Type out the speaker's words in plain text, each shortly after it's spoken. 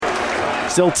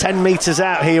Still 10 metres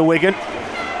out here, Wigan.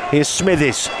 Here's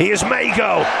Smithies. Here's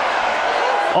Mago.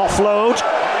 Offload.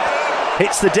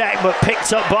 Hits the deck, but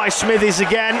picked up by Smithies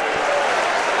again.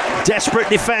 Desperate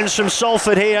defence from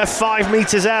Salford here. 5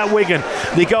 metres out, Wigan.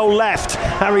 They go left.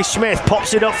 Harry Smith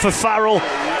pops it up for Farrell.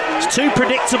 It's too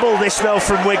predictable, this, though,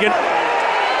 from Wigan.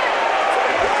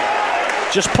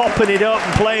 Just popping it up,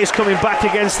 and players coming back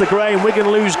against the grain. Wigan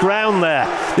lose ground there.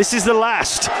 This is the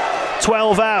last.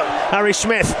 12 out. Harry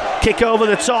Smith, kick over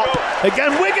the top.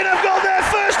 Again, Wigan have got there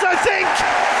first, I think.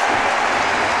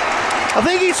 I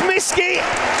think it's Miskey.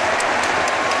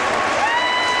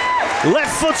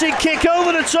 Left-footed kick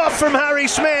over the top from Harry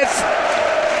Smith.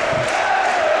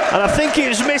 And I think it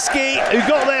was Miskey who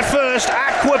got there first.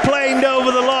 Aquaplaned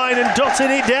over the line and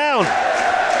dotted it down.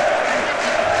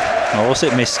 Or was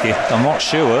it Miskey? I'm not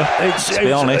sure, to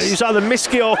be honest. It's either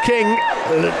Miskey or King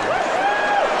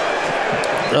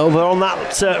over on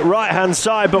that right-hand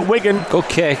side, but Wigan... Good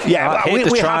kick. Yeah, we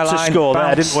had to score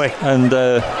there, didn't we? And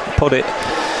put it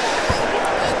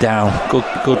down.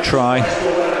 Good try.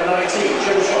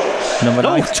 Number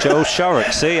 9, Joe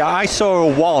Shorrock. See, I saw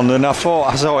a 1 and I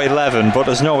thought I saw 11, but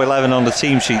there's no 11 on the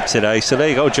team sheet today. So there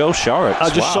you go, Joe Shorrock.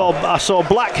 I saw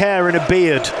black hair and a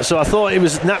beard, so I thought it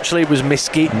was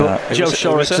Miskey, but Joe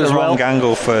Shorrock as well. It was a wrong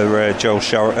angle for Joe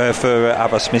Shorrock, for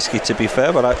Abbas Miskey, to be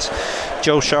fair, but that's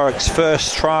Joe Shorrock's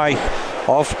first try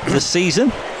of the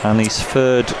season and his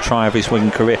third try of his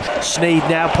Wigan career. Sneed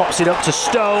now pops it up to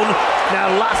Stone. Now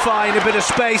Laffey in a bit of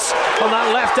space on that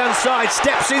left-hand side,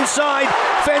 steps inside,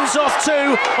 fends off 2,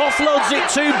 offloads it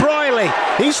to Briley.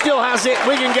 He still has it.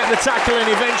 Wigan get the tackle in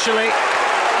eventually.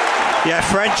 Yeah,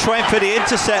 French went for the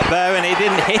intercept there and he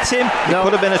didn't hit him. It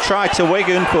could have been a try to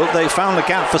Wigan, but they found the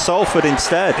gap for Salford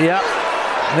instead. Yeah.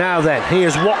 Now then,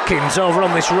 here's Watkins over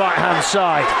on this right-hand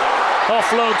side.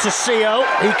 Offload to CO.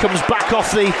 He comes back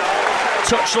off the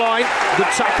touchline. Good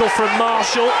tackle from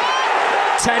Marshall.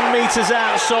 10 metres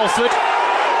out, Salford.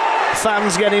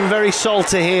 Fans getting very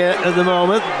salty here at the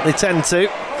moment. They tend to.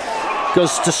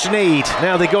 Goes to Sneed.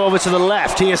 Now they go over to the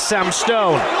left. Here's Sam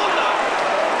Stone.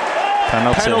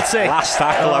 Penalty. Last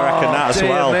tackle, I reckon that as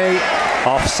well. Me.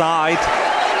 Offside.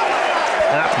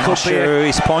 I'm not sure who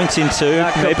he's pointing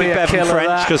to. Maybe Bevan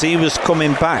French, because he was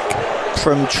coming back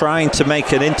from trying to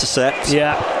make an intercept.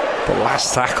 Yeah. But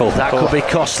last tackle. That could be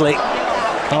costly.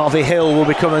 Harvey Hill will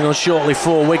be coming on shortly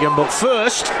for Wigan. But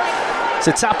first,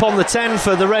 to tap on the 10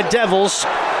 for the Red Devils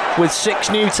with 6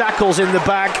 new tackles in the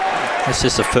bag. This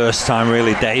is the first time,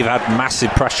 really, Dave had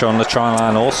massive pressure on the try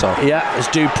line also. Yeah, as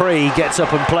Dupree gets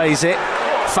up and plays it.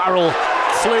 Farrell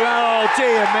flew out. Oh,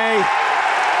 dear me.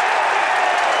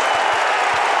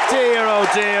 Dear, oh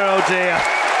dear, oh dear.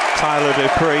 Tyler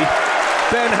Dupree.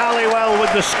 Ben Halliwell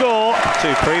with the score.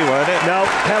 Dupree, weren't it? No,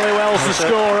 Halliwell's the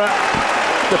scorer.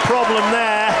 The problem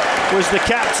there was the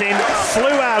captain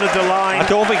flew out of the line. I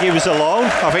don't think he was alone.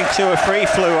 I think 2 or 3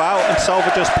 flew out and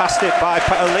Salford just passed it by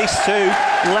at least 2.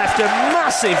 Left a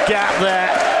massive gap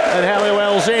there and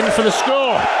Halliwell's in for the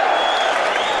score.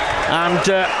 And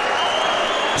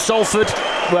Salford,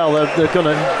 well, they're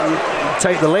going to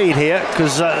take the lead here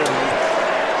because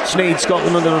Sneed's got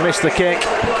them and they've missed the kick.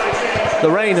 The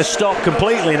rain has stopped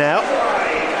completely now.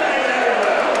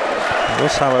 It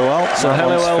was Halliwell. So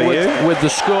Halliwell with the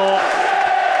score.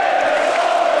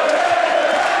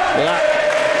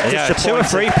 Yeah, 2 or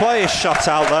 3 players shot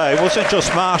out there. It wasn't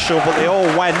just Marshall, but they all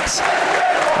went.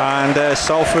 And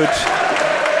Salford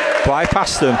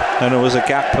bypassed them. And there was a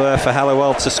gap there for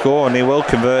Halliwell to score. And he will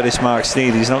convert this, Mark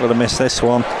Sneed. He's not going to miss this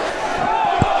one.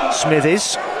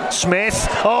 Smithies. Smith,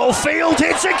 Field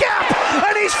hits a gap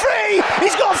and he's free.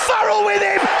 He's got Farrell with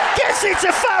him, gets it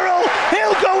to Farrell,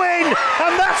 he'll go in,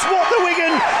 and that's what the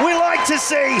Wigan we like to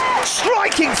see,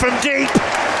 striking from deep.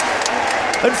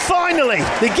 And finally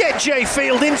they get Jay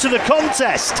Field into the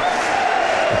contest.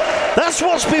 That's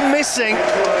what's been missing.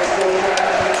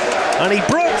 And he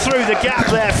broke through the gap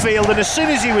there, Field, and as soon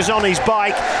as he was on his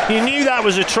bike, you knew that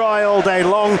was a try all day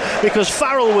long because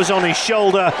Farrell was on his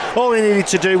shoulder. All he needed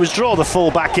to do was draw the full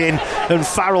back in, and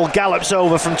Farrell gallops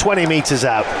over from 20 metres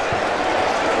out.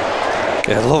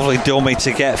 Yeah, lovely dummy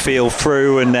to get Field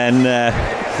through, and then,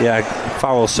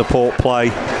 Farrell's support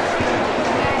play.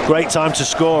 Great time to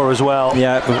score as well.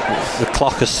 Yeah, the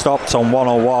clock has stopped on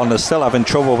 1:01. They're still having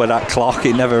trouble with that clock.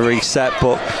 It never reset,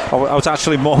 but I was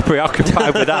actually more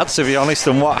preoccupied with that, to be honest,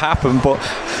 than what happened. But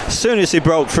as soon as he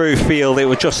broke through Field, it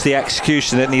was just the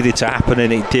execution that needed to happen,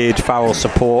 and it did. Farrell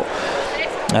support.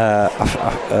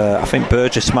 I think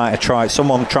Burgess might have tried.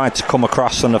 Someone tried to come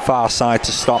across on the far side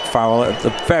to stop Farrell. At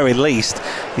the very least,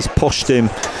 he's pushed him.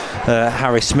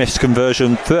 Harry Smith's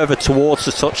conversion further towards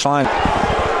the touchline.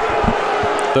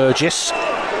 Burgess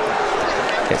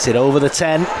Gets it over the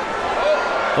 10.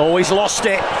 Oh, he's lost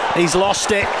it. He's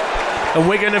lost it. And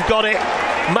Wigan have got it.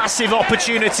 Massive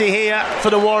opportunity here for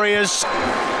the Warriors.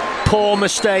 Poor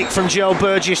mistake from Joe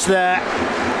Burgess there.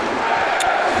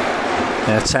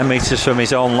 Yeah, 10 metres from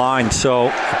his own line, so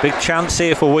a big chance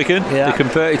here for Wigan. Yeah. They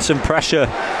converted some pressure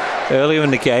earlier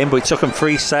in the game, but it took them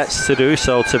 3 sets to do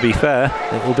so, to be fair.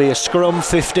 It will be a scrum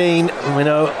 15, and we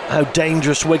know how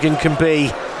dangerous Wigan can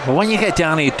be. But when you get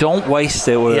down here, don't waste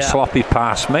it with a sloppy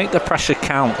pass. Make the pressure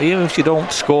count. Even if you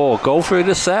don't score, go through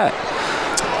the set.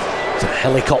 The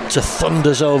helicopter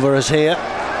thunders over us here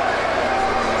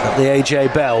at the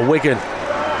AJ Bell. Wigan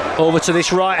over to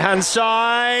this right-hand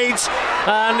side,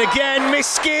 and again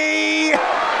Miskey.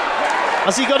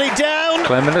 Has he got it down?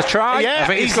 Claiming a try. Yeah, I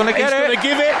think he's going to get it. He's going to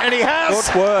give it, and he has.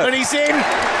 Good work. And he's in.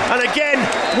 And again,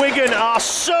 Wigan are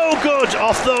so good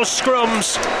off those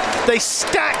scrums. They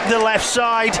stacked the left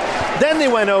side, then they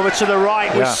went over to the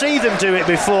right. We've seen them do it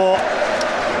before.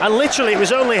 And literally, it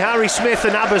was only Harry Smith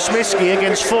and Abbas Miskey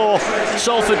against 4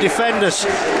 Salford defenders.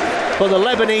 But the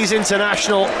Lebanese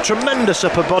international, tremendous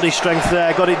upper body strength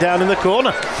there, got it down in the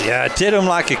corner. Yeah, did him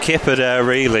like a kipper there,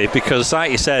 really, because like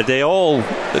you said, they all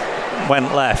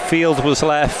went left. Field was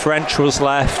left, French was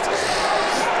left,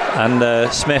 and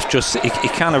Smith just he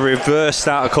kind of reversed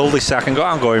out a cul-de-sac and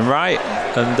got, I'm going right.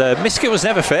 And Miskey was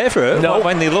never favourite. No.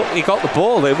 When he got the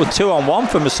ball, it was 2-on-1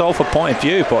 from a Salford point of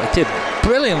view, but he did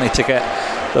brilliantly to get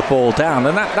the ball down.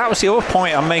 And that was the other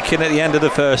point I'm making at the end of the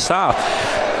first half.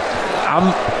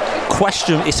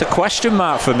 It's a question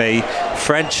mark for me.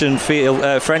 French and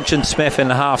Smith in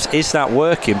the halves, is that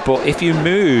working? But if you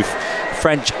move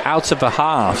French out of the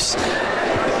halves,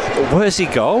 where's he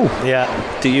go? Yeah.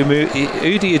 Do you move?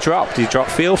 Who do you drop? Do you drop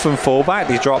Field from fullback?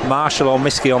 Do you drop Marshall or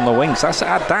Miskey on the wings?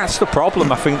 That's the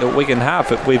problem I think that Wigan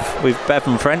have with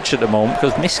Bevan French at the moment,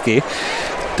 because Miskey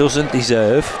doesn't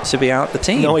deserve to be out the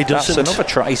team. No, he doesn't. That's another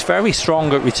try. He's very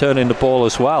strong at returning the ball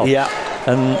as well. Yeah.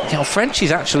 And French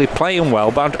is actually playing well,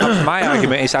 but my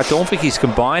argument is I don't think he's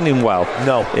combining well.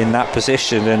 No. In that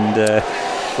position. And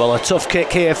well, a tough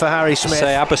kick here for Harry Smith.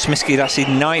 Say Abbas Miskey, that's his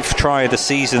 9th try of the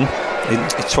season in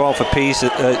 12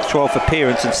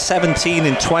 appearance and 17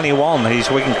 in 21 his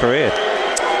Wigan career.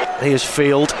 Here's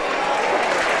Field.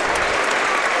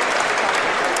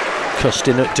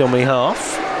 Custin at dummy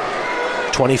half.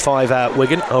 25 out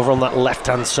Wigan over on that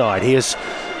left-hand side. Here's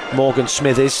Morgan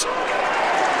Smithies.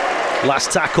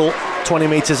 Last tackle, 20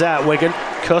 metres out Wigan.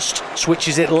 Cust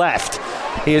switches it left.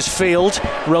 Here's Field,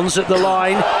 runs at the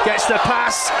line, gets the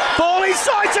pass, ball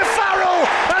inside to Farrell,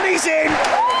 and he's in.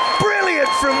 Brilliant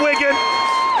from Wigan.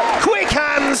 Quick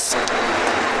hands,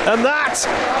 and that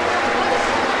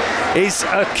is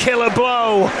a killer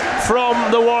blow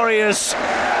from the Warriors.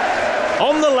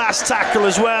 On the last tackle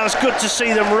as well. It's good to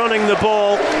see them running the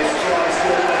ball.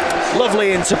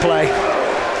 Lovely interplay.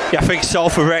 Yeah, I think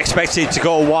Salford were expected to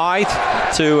go wide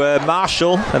to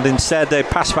Marshall, and instead they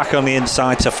passed back on the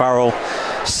inside to Farrell.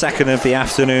 Second of the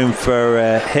afternoon for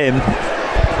him.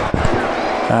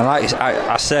 And like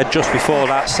I said just before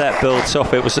that set built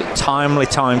up, it was a timely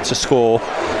time to score.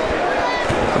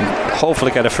 And hopefully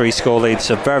get a free score lead.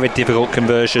 It's a very difficult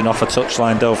conversion off a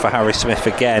touchline though for Harry Smith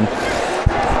again.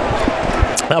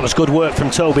 That was good work from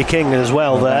Toby King as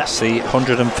well there. That's the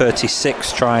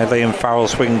 136th try of Liam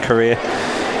Farrell's Wigan career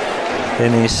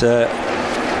in his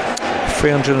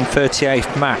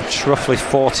 338th match. Roughly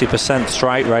 40%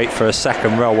 strike rate for a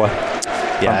second rower.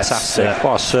 Fantastic.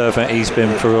 What a servant he's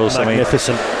been for us.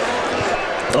 Magnificent.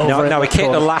 Now he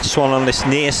kicked the last one on this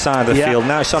near side of the field.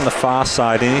 Now it's on the far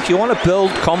side. And if you want to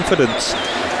build confidence,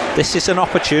 this is an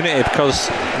opportunity, because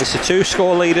it's a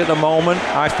 2-score lead at the moment.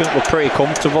 I think we're pretty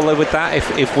comfortable with that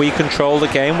if we control the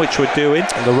game, which we're doing.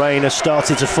 And the rain has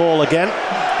started to fall again.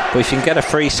 But if you can get a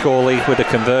 3-score lead with a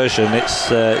conversion, it's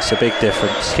a big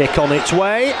difference. Kick on its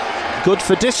way. Good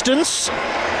for distance.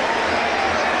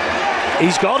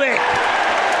 He's got it.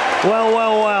 Well.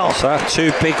 So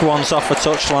 2 big ones off a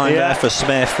touchline there for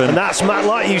Smith. And that's, Matt,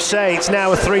 like you say, it's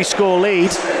now a 3-score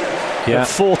lead. Yeah.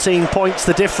 14 points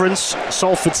the difference.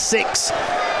 Salford 6,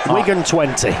 Wigan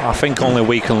 20. I think only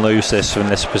we can lose this from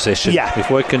this position. Yeah. If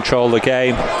we control the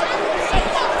game,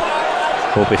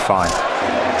 we'll be fine.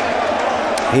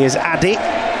 Here's Addy.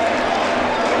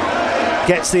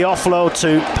 Gets the offload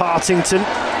to Partington.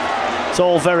 It's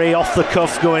all very off the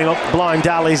cuff going up blind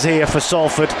alleys here for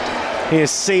Salford.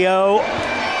 Here's CO.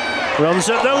 Runs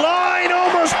at the line,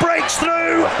 almost breaks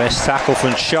through. Best tackle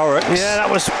from Shorrocks. Yeah, that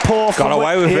was poor. Got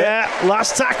away with it. Yeah,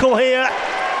 last tackle here,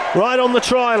 right on the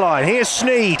try line. Here's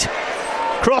Sneed.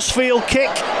 Crossfield kick.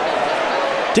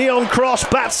 Dion Cross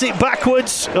bats it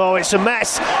backwards. Oh, it's a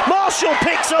mess. Marshall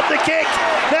picks up the kick.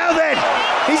 Now then,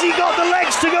 has he got the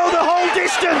legs to go the whole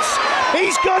distance?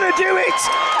 He's got to do it.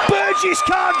 Burgess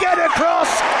can't get across.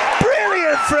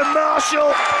 Brilliant from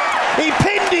Marshall. He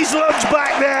pinned his lugs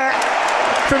back there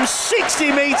from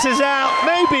 60 metres out,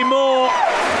 maybe more.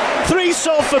 3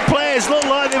 Salford players looked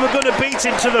like they were going to beat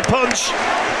him to the punch,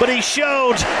 but he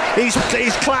showed his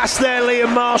class there,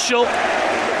 Liam Marshall.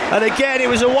 And again, it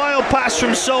was a wild pass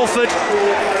from Salford,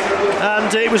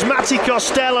 and it was Matty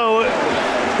Costello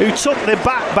who took the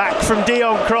bat back from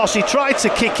Dion Cross. He tried to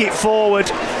kick it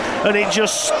forward, and it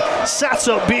just sat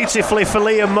up beautifully for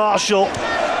Liam Marshall,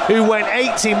 who went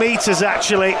 80 metres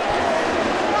actually.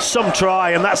 Some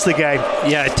try, and that's the game.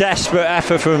 Yeah, desperate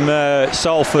effort from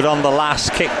Salford on the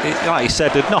last kick. Like you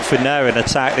said, there's nothing there in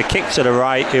attack. The kick to the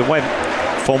right, it went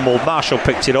fumbled. Marshall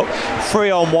picked it up.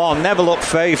 3-on-1, never looked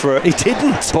favourite. He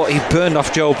didn't. But he burned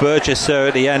off Joe Burgess there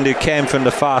at the end, who came from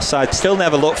the far side. Still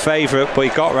never looked favourite, but he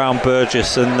got round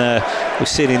Burgess, and we've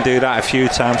seen him do that a few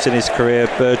times in his career.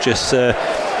 Burgess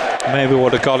maybe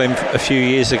would have got him a few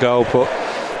years ago, but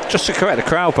just to correct the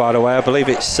crowd, by the way, I believe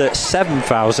it's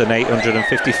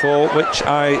 7,854, which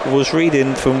I was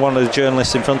reading from one of the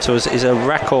journalists in front of us, is a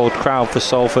record crowd for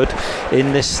Salford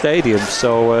in this stadium.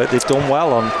 So they've done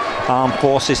well on Armed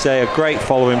Forces Day. A great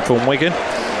following from Wigan.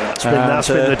 That's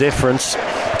been the difference.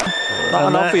 Not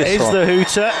an obvious one. The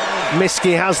hooter.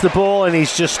 Miskey has the ball and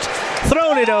he's just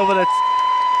thrown it over the...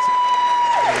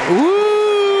 Woo!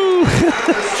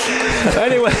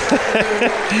 Anyway,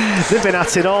 they've been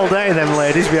at it all day, them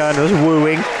ladies behind us,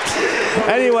 wooing.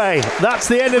 Anyway, that's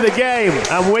the end of the game,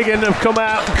 and Wigan have come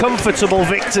out comfortable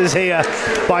victors here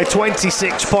by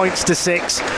 26 points to 6.